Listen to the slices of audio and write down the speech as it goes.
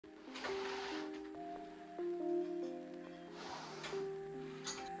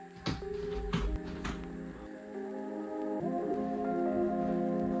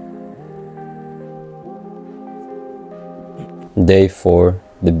Day 4,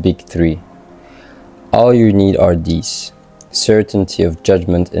 the big three. All you need are these: certainty of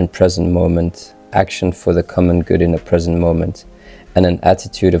judgment in present moment, action for the common good in the present moment, and an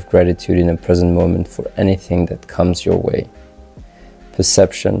attitude of gratitude in the present moment for anything that comes your way.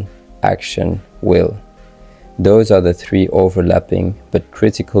 Perception, action, will. Those are the three overlapping but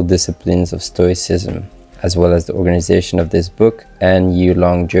critical disciplines of Stoicism, as well as the organization of this book and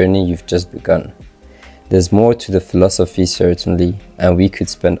year-long journey you've just begun. There's more to the philosophy certainly, and we could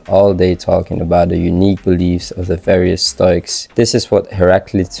spend all day talking about the unique beliefs of the various Stoics. This is what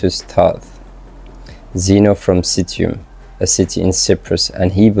Heraclitus taught Zeno from Citium, a city in Cyprus,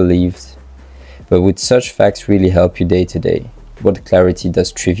 and he believed, but would such facts really help you day to day? What clarity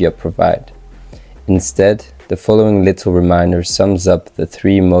does trivia provide? Instead, the following little reminder sums up the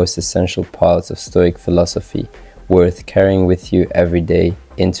three most essential parts of Stoic philosophy worth carrying with you every day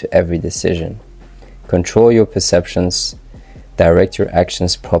into every decision. Control your perceptions, direct your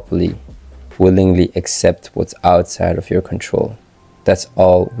actions properly, willingly accept what's outside of your control. That's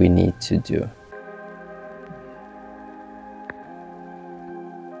all we need to do.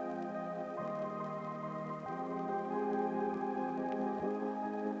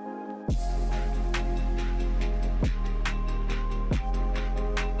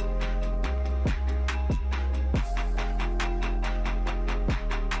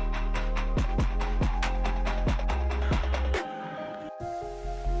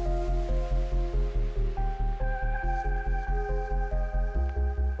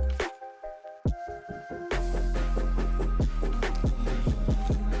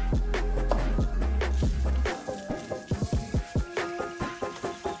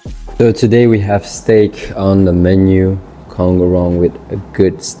 So today we have steak on the menu. Can't go wrong with a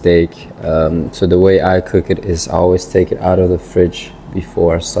good steak. So the way I cook it is I always take it out of the fridge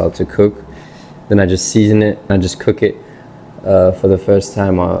before I start to cook. Then I just season it. I just cook it for the first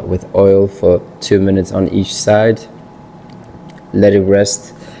time with oil for 2 minutes on each side. Let it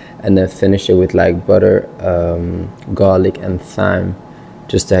rest, and then finish it with like butter, garlic and thyme,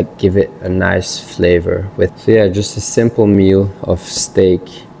 just to give it a nice flavor. So yeah, just a simple meal of steak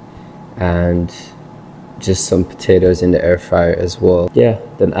and just some potatoes in the air fryer as well. Yeah,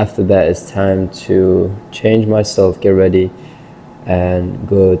 then after that it's time to change myself, get ready, and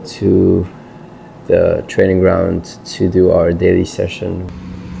go to the training ground to do our daily session.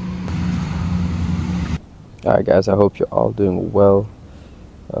 Alright guys, I hope you're all doing well.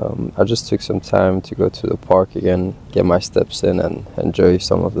 I just took some time to go to the park again, get my steps in and enjoy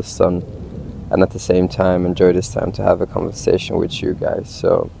some of the sun, and at the same time enjoy this time to have a conversation with you guys.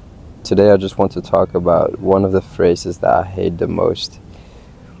 So today I just want to talk about one of the phrases that I hate the most,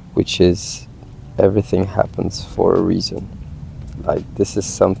 which is everything happens for a reason. Like, this is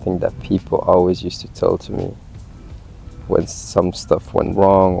something that people always used to tell to me when some stuff went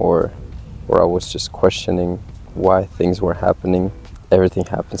wrong or I was just questioning why things were happening. Everything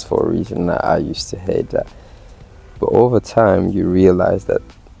happens for a reason. I used to hate that. But over time you realize that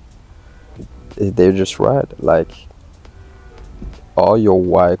they're just right. Like, all your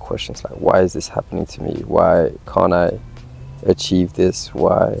why questions, like why is this happening to me, why can't I achieve this,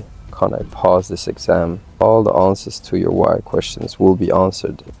 why can't I pass this exam, all the answers to your why questions will be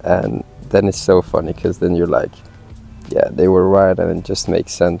answered. And then it's so funny because then you're like, yeah, they were right, and it just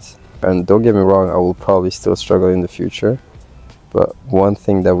makes sense. And don't get me wrong, I will probably still struggle in the future, but one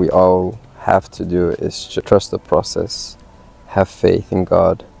thing that we all have to do is to trust the process, have faith in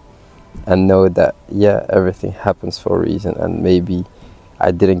God, and know that, yeah, everything happens for a reason. And maybe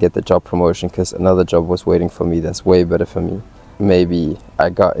I didn't get the job promotion because another job was waiting for me that's way better for me. Maybe I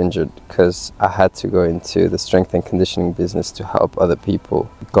got injured because I had to go into the strength and conditioning business to help other people.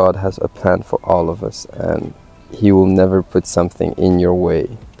 God has a plan for all of us, and He will never put something in your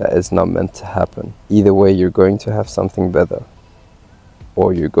way that is not meant to happen. Either way, you're going to have something better,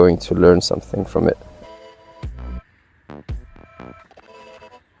 or you're going to learn something from it.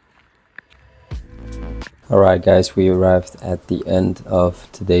 Alright guys, we arrived at the end of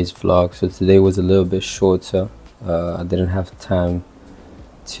today's vlog. So today was a little bit shorter. I didn't have time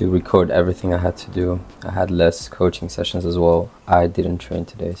to record everything I had to do. I had less coaching sessions as well. I didn't train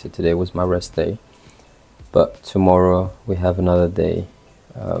today, so today was my rest day. But tomorrow we have another day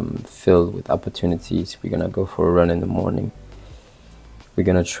filled with opportunities. We're gonna go for a run in the morning. We're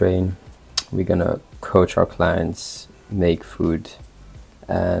gonna train. We're gonna coach our clients, make food,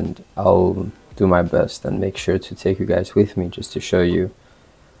 and I'll do my best and make sure to take you guys with me just to show you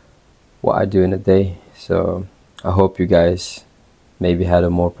what I do in a day. So I hope you guys maybe had a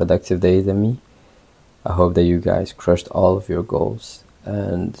more productive day than me. I hope that you guys crushed all of your goals,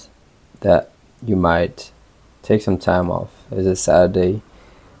 and that you might take some time off. It's a Saturday.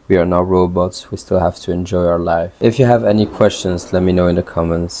 We are not robots. We still have to enjoy our life. If you have any questions, let me know in the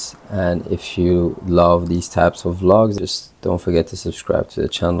comments. And if you love these types of vlogs, just don't forget to subscribe to the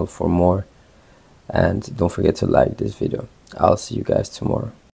channel for more. And don't forget to like this video. I'll see you guys tomorrow.